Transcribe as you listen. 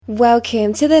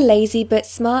Welcome to the Lazy but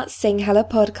Smart Sinhala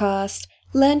podcast.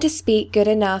 Learn to speak good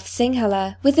enough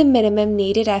Sinhala with a minimum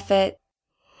needed effort.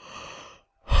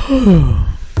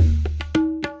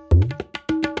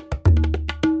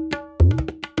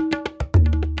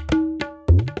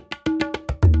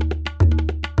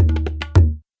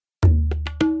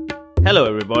 Hello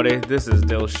everybody, this is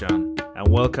Dilshan and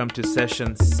welcome to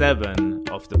session 7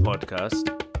 of the podcast.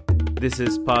 This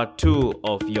is part 2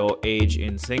 of Your Age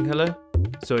in Sinhala.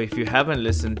 So if you haven't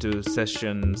listened to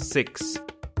session 6,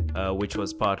 which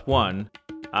was part 1,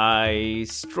 I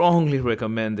strongly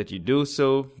recommend that you do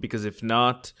so, because if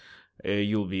not,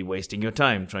 you'll be wasting your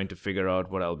time trying to figure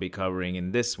out what I'll be covering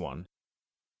in this one.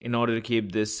 In order to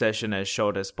keep this session as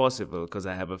short as possible, because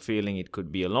I have a feeling it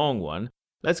could be a long one,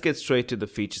 let's get straight to the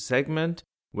feature segment,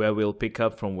 where we'll pick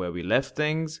up from where we left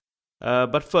things.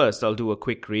 But first, I'll do a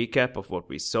quick recap of what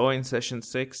we saw in session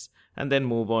 6, and then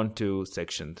move on to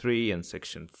section 3 and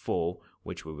section 4,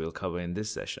 which we will cover in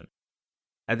this session.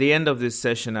 At the end of this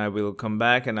session, I will come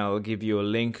back and I'll give you a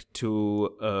link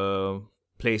to a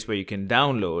place where you can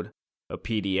download a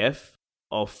PDF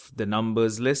of the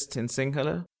numbers list in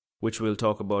Sinhala, which we'll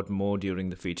talk about more during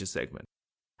the feature segment.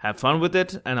 Have fun with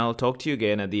it, and I'll talk to you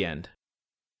again at the end.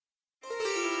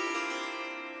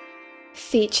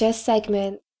 Feature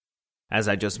segment. As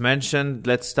I just mentioned,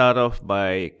 let's start off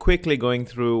by quickly going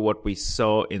through what we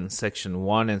saw in section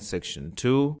 1 and section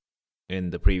 2 in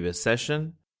the previous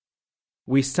session.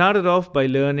 We started off by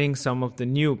learning some of the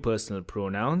new personal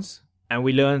pronouns, and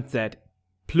we learned that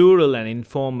plural and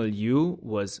informal you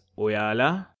was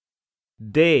oyala,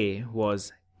 they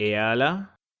was eala,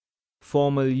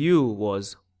 formal you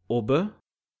was oba,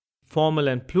 formal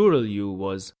and plural you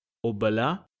was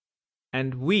obala,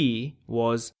 and we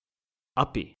was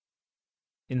api.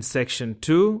 In section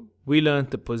 2, we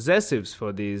learned the possessives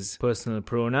for these personal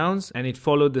pronouns, and it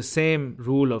followed the same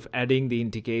rule of adding the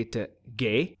indicator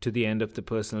ge to the end of the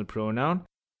personal pronoun.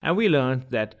 And we learned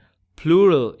that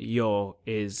plural yo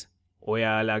is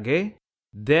oyalage,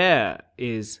 there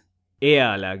is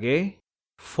ealage,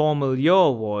 formal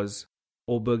yo was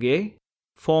obage,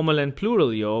 formal and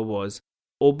plural yo was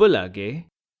obalage,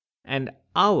 and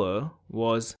our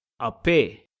was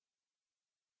ape.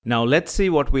 Now let's see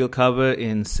what we'll cover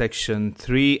in section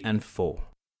 3 and 4.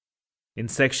 In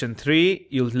section 3,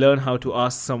 you'll learn how to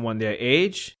ask someone their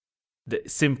age. The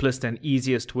simplest and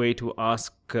easiest way to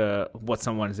ask what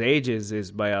someone's age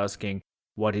is by asking,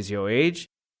 "What is your age?"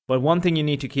 But one thing you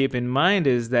need to keep in mind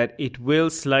is that it will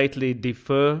slightly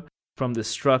differ from the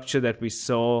structure that we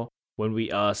saw when we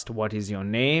asked, "What is your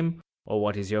name?" or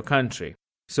 "What is your country?"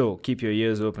 So keep your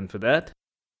ears open for that.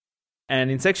 And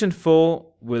in section 4,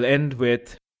 we'll end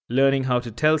with learning how to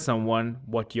tell someone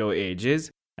what your age is,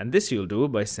 and this you'll do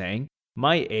by saying,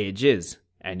 "My age is,"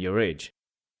 and your age.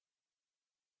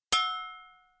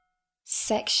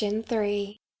 Section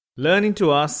 3. Learning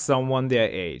to ask someone their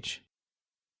age.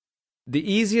 The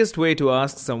easiest way to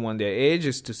ask someone their age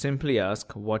is to simply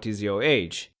ask, "What is your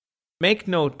age?" Make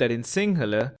note that in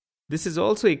Sinhala, this is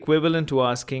also equivalent to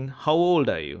asking, "How old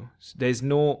are you?" So there's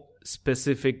no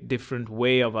specific different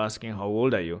way of asking how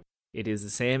old are you. It is the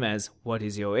same as what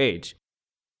is your age.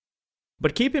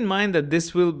 But keep in mind that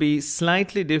this will be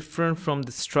slightly different from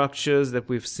the structures that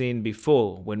we've seen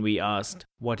before when we asked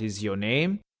what is your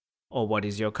name or what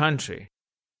is your country.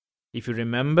 If you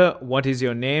remember, what is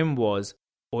your name was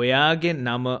oyage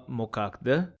nama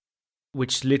mokakda,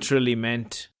 which literally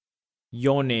meant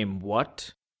your name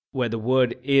what, where the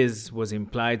word is was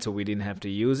implied so we didn't have to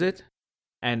use it,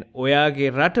 and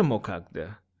oyage rata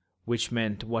mokakda, which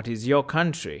meant what is your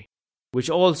country, which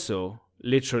also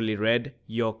literally read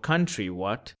your country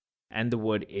what, and the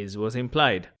word is was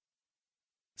implied.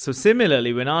 So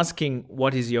similarly, when asking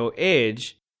what is your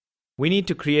age, we need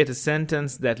to create a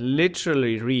sentence that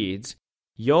literally reads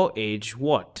your age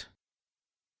what.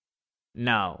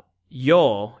 Now,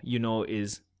 your,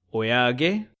 is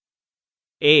oyage,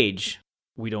 age,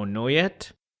 we don't know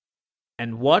yet,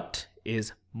 and what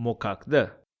is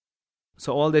mokakda.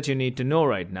 So all that you need to know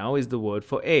right now is the word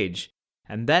for age,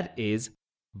 and that is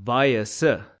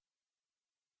vayasa.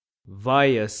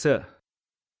 Vayasa.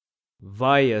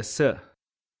 Vayasa.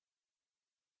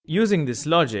 Using this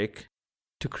logic,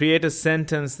 to create a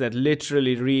sentence that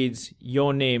literally reads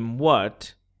your name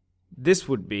what, this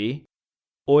would be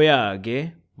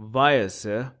oyage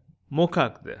vayasa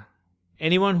mokakda.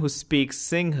 Anyone who speaks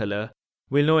Sinhala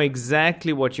will know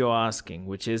exactly what you're asking,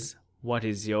 which is, what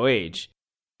is your age?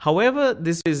 However,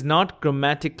 this is not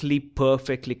grammatically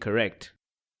perfectly correct.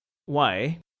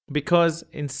 Why? Because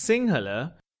in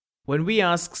Sinhala, when we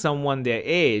ask someone their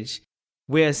age,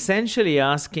 we're essentially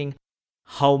asking,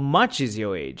 how much is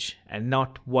your age and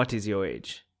not what is your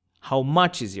age. How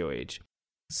much is your age?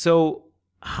 So,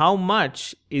 how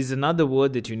much is another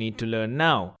word that you need to learn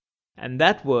now. And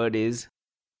that word is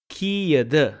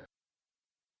kiyada.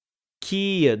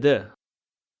 Kiyada.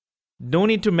 Don't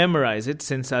need to memorize it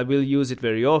since I will use it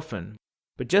very often.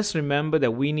 But just remember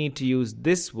that we need to use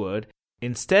this word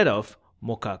instead of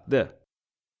mokakda.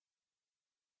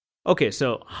 Okay,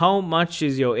 so how much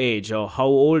is your age, or how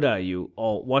old are you,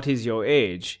 or what is your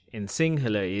age in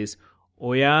Sinhala is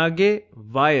Oyage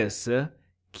vayasa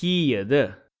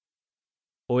kiyada.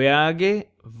 Oyage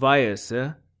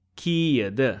vayasa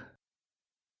kiyada.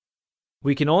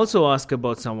 We can also ask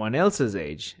about someone else's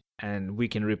age, and we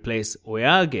can replace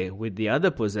oyage with the other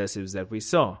possessives that we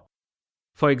saw.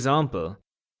 For example,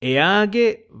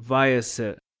 Eage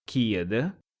vayasa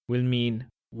kiyada will mean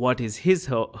what is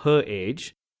her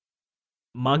age.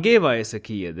 Mage vayasa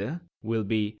kiyada will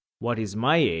be what is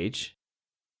my age.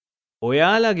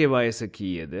 Oyalage vayasa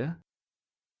kiyada,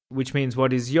 which means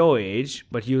what is your age,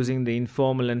 but using the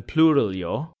informal and plural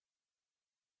yo.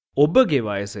 Obage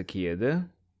vayasa kiyada,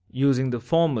 using the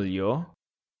formal yo.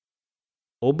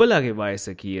 Obalage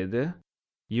vayasa kiyada,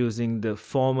 using the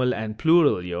formal and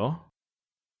plural yo.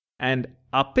 And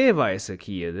ape vayasa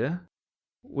kiyada,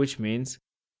 which means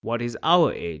what is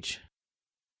our age.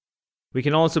 We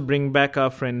can also bring back our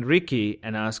friend Ricky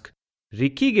and ask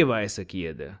Ricky ge vayasa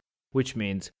kiyada, which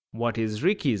means what is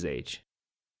Ricky's age.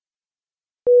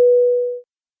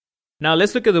 Now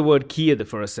let's look at the word kiyada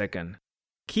for a second.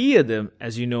 Kiyada,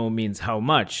 as you know, means how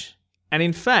much. And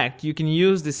in fact, you can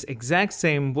use this exact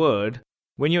same word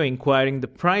when you're inquiring the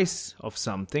price of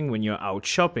something when you're out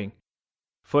shopping.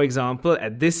 For example,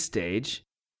 at this stage,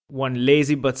 one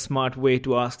lazy but smart way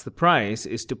to ask the price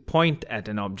is to point at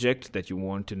an object that you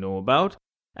want to know about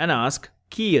and ask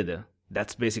kiyada.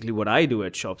 That's basically what I do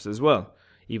at shops as well,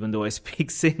 even though I speak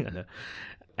Sinhala.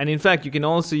 And in fact, you can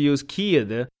also use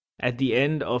kiyada at the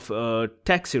end of a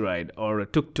taxi ride or a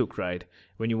tuk-tuk ride.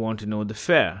 When you want to know the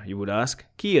fare, you would ask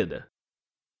kiyada.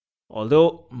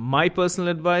 Although my personal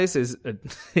advice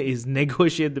is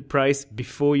negotiate the price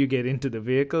before you get into the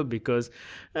vehicle, because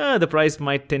the price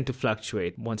might tend to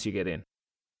fluctuate once you get in.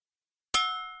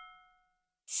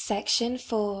 Section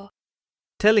 4.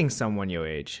 Telling someone your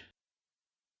age.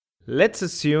 Let's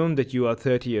assume that you are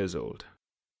 30 years old.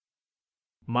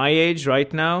 My age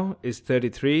right now is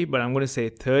 33, but I'm going to say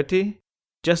 30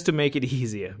 just to make it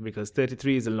easier, because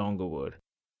 33 is a longer word,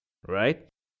 right?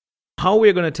 How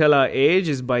we're going to tell our age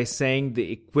is by saying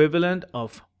the equivalent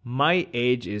of my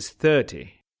age is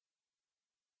 30.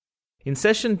 In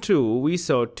session 2, we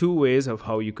saw 2 ways of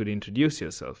how you could introduce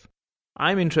yourself.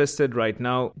 I'm interested right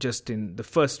now just in the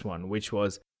first one, which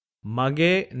was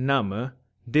Mage nama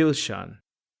Dilshan.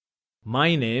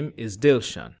 My name is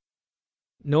Dilshan.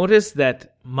 Notice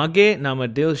that Mage nama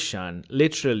Dilshan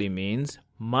literally means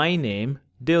my name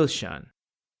Dilshan.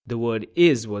 The word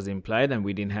is was implied and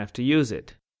we didn't have to use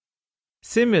it.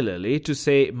 Similarly, to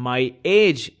say my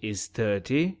age is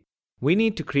 30, we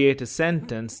need to create a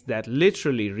sentence that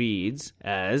literally reads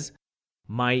as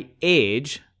my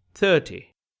age 30.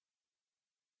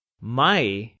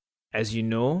 My, as you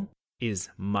know, is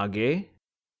mage.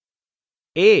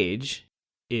 Age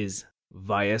is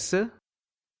vayasa.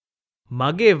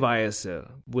 Mage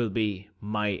vayasa will be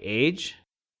my age.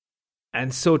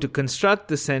 And so to construct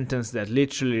the sentence that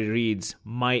literally reads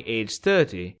my age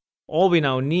 30, all we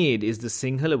now need is the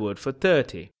Sinhala word for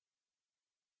 30.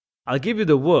 I'll give you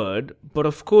the word, but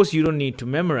of course you don't need to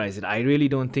memorize it. I really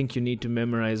don't think you need to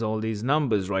memorize all these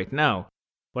numbers right now.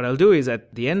 What I'll do is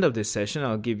at the end of this session,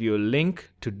 I'll give you a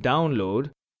link to download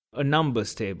a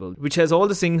numbers table, which has all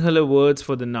the Sinhala words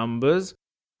for the numbers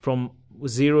from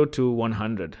 0 to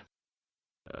 100.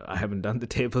 I haven't done the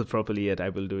table properly yet. I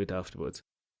will do it afterwards.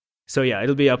 So yeah,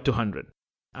 it'll be up to 100.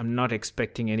 I'm not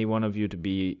expecting any one of you to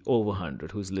be over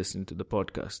 100 who's listening to the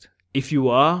podcast. If you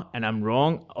are, and I'm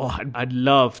wrong, I'd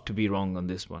love to be wrong on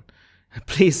this one.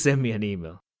 Please send me an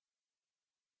email.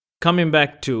 Coming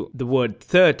back to the word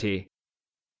 30,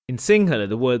 in Sinhala,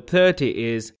 the word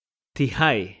 30 is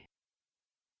tihai.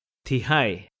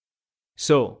 Tihai.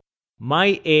 So,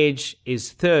 my age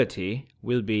is 30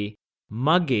 will be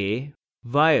mage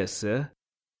vayasa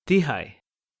tihai.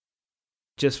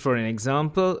 Just for an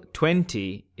example,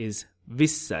 20 is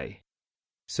vissai.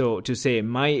 So to say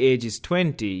my age is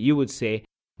 20, you would say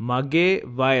mage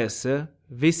vayasa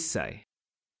vissai.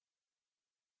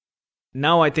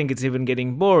 Now I think it's even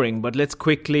getting boring, but let's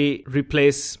quickly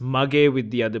replace mage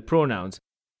with the other pronouns.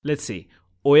 Let's see.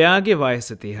 Oyage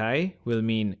vayasa tihai will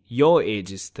mean your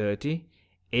age is 30.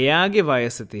 Eage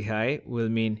vayasa tihai will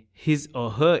mean his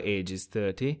or her age is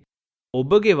 30.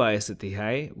 Obage vayasa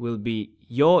 30 will be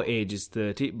your age is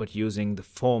 30 but using the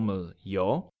formal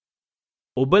your.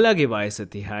 Obalage vayasa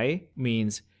 30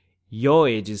 means your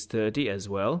age is 30 as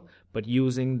well but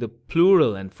using the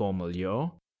plural and formal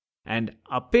your. And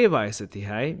ape vayasa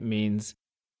 30 means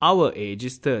our age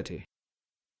is 30.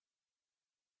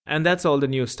 And that's all the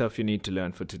new stuff you need to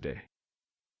learn for today.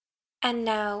 And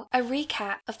now, a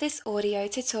recap of this audio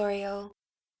tutorial.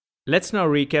 Let's now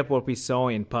recap what we saw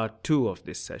in part 2 of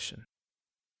this session.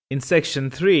 In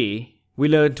section 3, we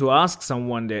learned to ask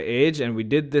someone their age, and we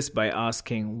did this by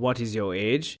asking, "What is your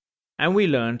age?" And we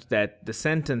learned that the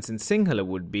sentence in Sinhala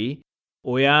would be,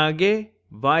 "Oyage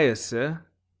vayasa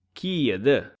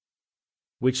kiyada,"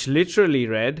 which literally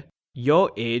read,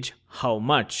 "Your age, how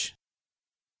much?"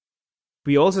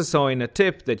 We also saw in a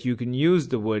tip that you can use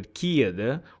the word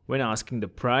kiyada when asking the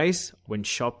price, when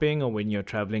shopping, or when you're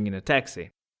traveling in a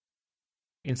taxi.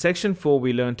 In section 4,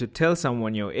 we learned to tell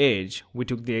someone your age. We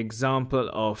took the example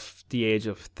of the age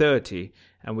of 30,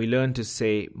 and we learned to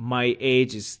say, "My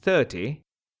age is 30."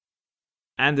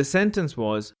 And the sentence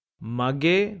was,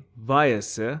 "Mage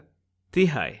vayasa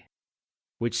tihai,"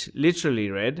 which literally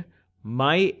read,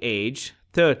 "My age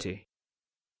 30."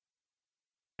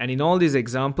 And in all these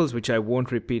examples, which I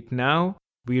won't repeat now,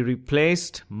 we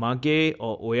replaced mage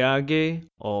or oyage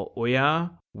or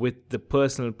oya with the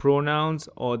personal pronouns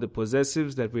or the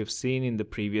possessives that we've seen in the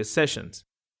previous sessions.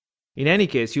 In any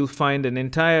case, you'll find an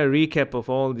entire recap of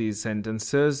all these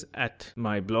sentences at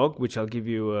my blog, which I'll give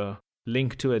you a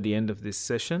link to at the end of this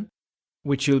session,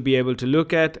 which you'll be able to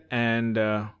look at and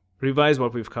revise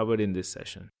what we've covered in this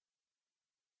session.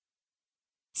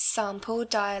 Sample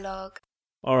dialogue.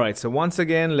 Alright, so once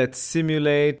again, let's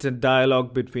simulate a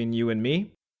dialogue between you and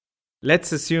me.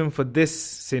 Let's assume for this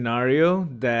scenario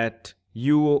that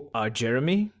you are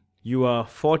Jeremy, you are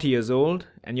 40 years old,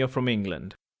 and you're from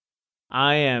England.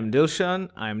 I am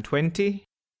Dilshan, I'm 20.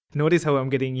 Notice how I'm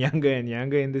getting younger and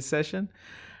younger in this session.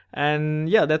 And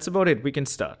yeah, that's about it. We can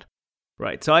start.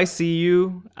 Right, so I see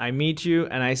you, I meet you,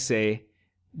 and I say,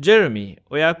 "Jeremy,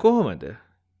 oya kohomada?"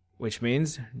 Which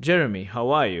means, "Jeremy,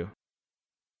 how are you?"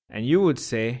 And you would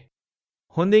say,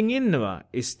 "Honding innawa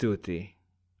istuti,"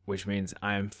 which means,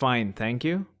 "I am fine, thank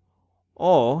you."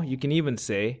 Or you can even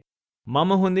say,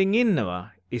 "Mama honding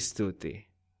innawa istuti,"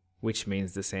 which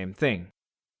means the same thing.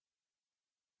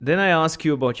 Then I ask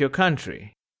you about your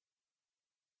country.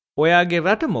 "Oyage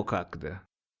rata mokakda,"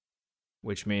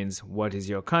 which means, "What is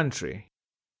your country?"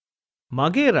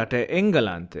 "Mage rata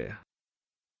Engalante,"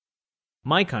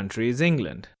 my country is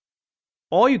England.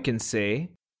 Or you can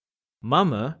say,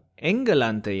 "Mama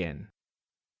Engalantayen,"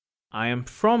 I am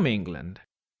from England.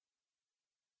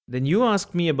 Then you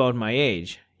ask me about my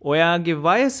age. "Oyage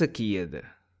vayasa kiyada,"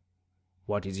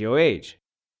 what is your age?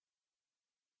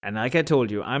 And like I told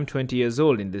you, I'm 20 years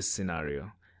old in this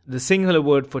scenario. The Sinhala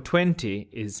word for 20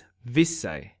 is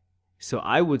vissai. So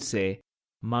I would say,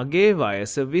 "Mage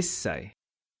vayasa vissai,"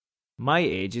 my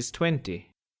age is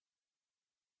 20.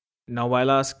 Now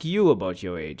I'll ask you about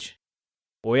your age.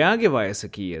 "Oyage vayasa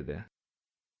kiyada."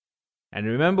 And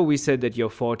remember we said that you're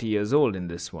 40 years old in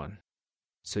this one.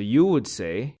 So you would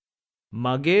say,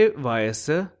 "Mage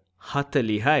vayasa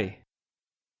hatalihai."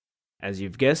 As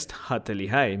you've guessed,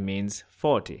 hatalihai means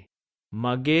 40.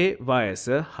 Mage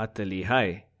vayasa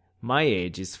hatalihai. My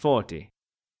age is 40.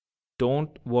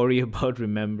 Don't worry about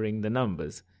remembering the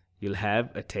numbers. You'll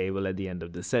have a table at the end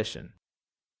of the session.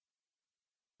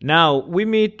 Now, we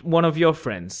meet one of your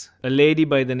friends, a lady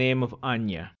by the name of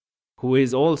Anya, who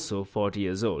is also 40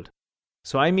 years old.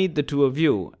 So I meet the two of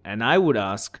you, and I would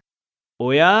ask,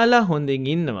 "Oyala honding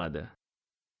innavada?"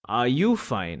 Are you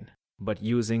fine? But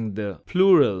using the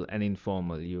plural and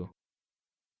informal you.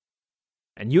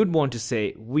 And you'd want to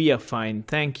say, "We are fine,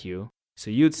 thank you." So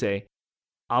you'd say,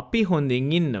 "Api honding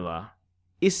innava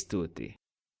istuti."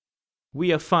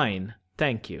 We are fine,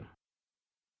 thank you.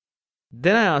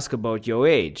 Then I ask about your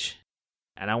age,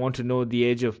 and I want to know the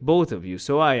age of both of you.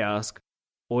 So I ask,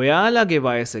 "Oyala ge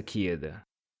vayasa kiyada?"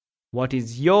 What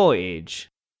is your age?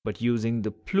 But using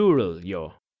the plural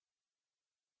your.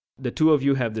 The two of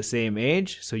you have the same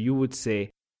age, so you would say,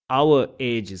 "Our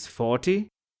age is 40,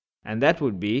 and that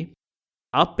would be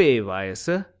Ape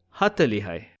vayasa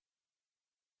hatalihai.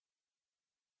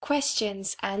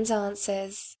 Questions and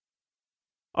answers.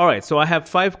 Alright, so I have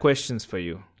 5 questions for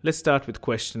you. Let's start with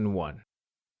question 1.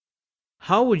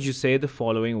 How would you say the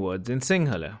following words in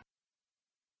Sinhala?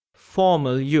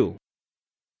 Formal you.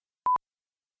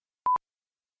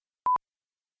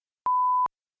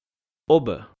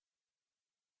 Oba.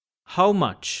 How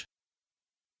much?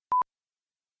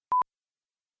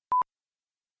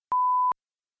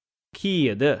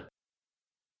 Kiyada.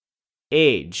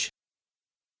 Age.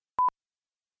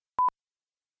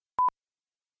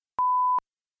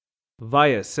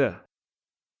 vayasa.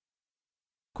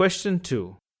 Question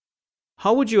 2.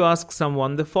 How would you ask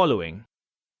someone the following?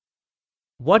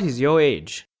 What is your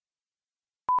age?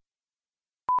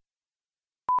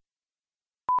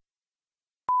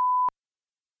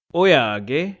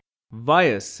 Oyage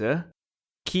vayasa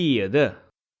kiyada.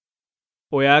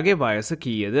 Oyage vayasa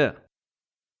kiyada.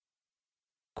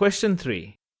 Question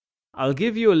 3. I'll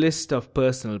give you a list of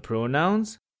personal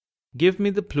pronouns. Give me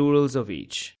the plurals of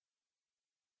each.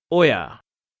 Oya.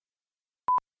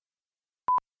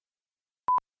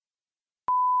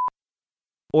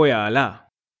 Oyala.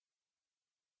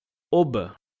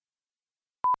 Ob.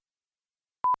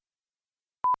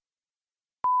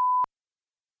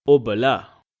 Obala.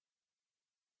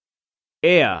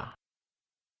 Ea.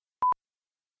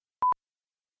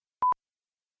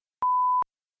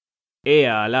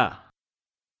 Eala.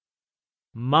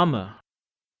 Mama.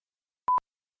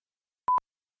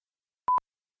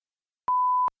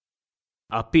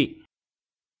 Api.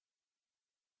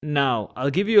 Now,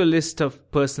 I'll give you a list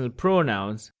of personal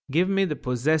pronouns. Give me the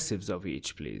possessives of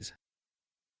each, please.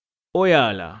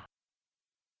 Oyala.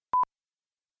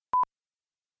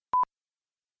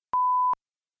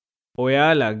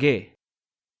 Oyalage.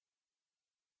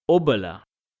 Obala.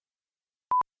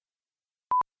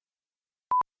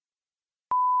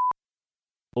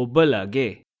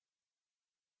 Obalage.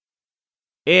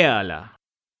 Eala.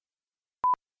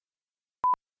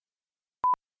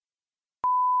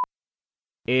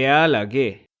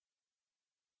 Ealage.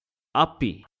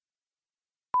 Api.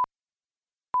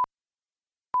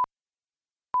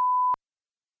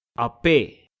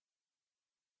 Ape.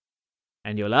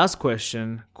 And your last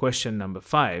question, question number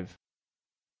 5.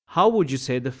 How would you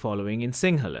say the following in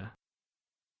Sinhala?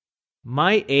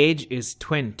 My age is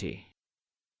 20.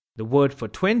 The word for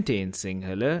 20 in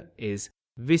Sinhala is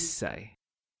vissai.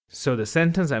 So the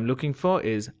sentence I'm looking for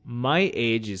is my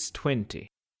age is 20.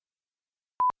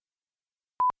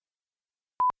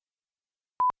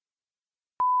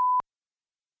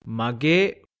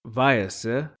 Mage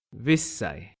vayasa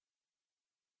vissai.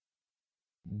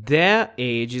 Their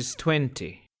age is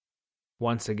 20.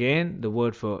 Once again, the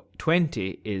word for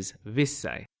 20 is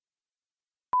vissai.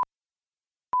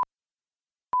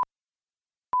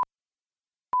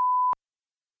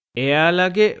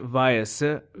 Ealage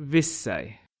vayasa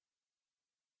vissai.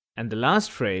 And the last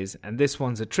phrase, and this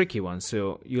one's a tricky one,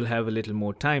 so you'll have a little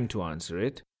more time to answer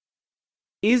it.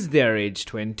 Is their age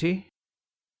 20?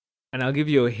 And I'll give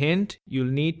you a hint. You'll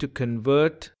need to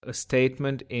convert a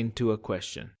statement into a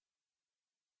question.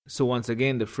 So once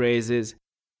again, the phrase is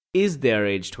their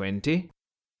age 20?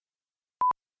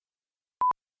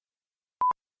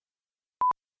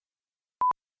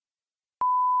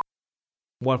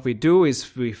 What we do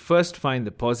is we first find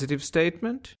the positive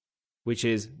statement, which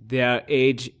is their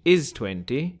age is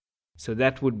 20. So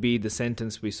that would be the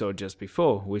sentence we saw just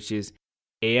before, which is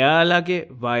ealage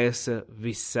vayasa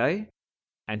vissai.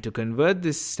 And to convert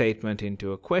this statement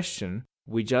into a question,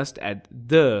 we just add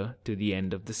the to the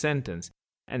end of the sentence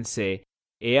and say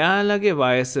ealage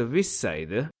vayasa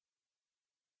vissaida.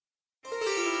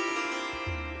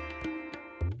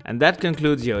 And that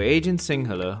concludes your Age in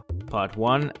Sinhala, Part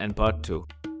 1 and Part 2.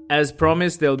 As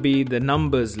promised, there'll be the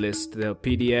numbers list, the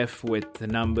PDF with the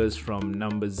numbers from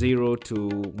number 0 to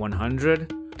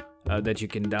 100 that you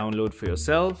can download for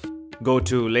yourself. Go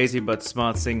to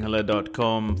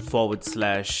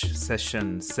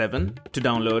lazybutsmartsinghala.com/session7 to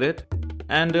download it.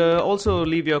 And also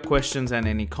leave your questions and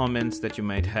any comments that you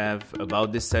might have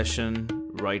about this session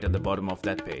right at the bottom of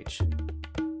that page.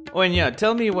 Oh, and yeah,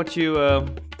 tell me what you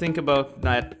think about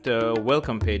that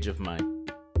welcome page of mine.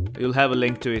 You'll have a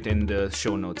link to it in the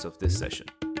show notes of this session.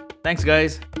 Thanks,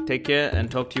 guys. Take care and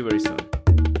talk to you very soon.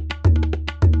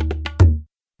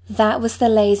 That was the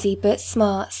Lazy But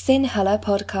Smart Sinhala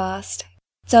podcast.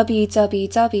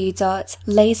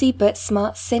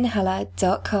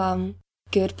 www.lazybutsmartsinhala.com.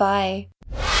 Goodbye.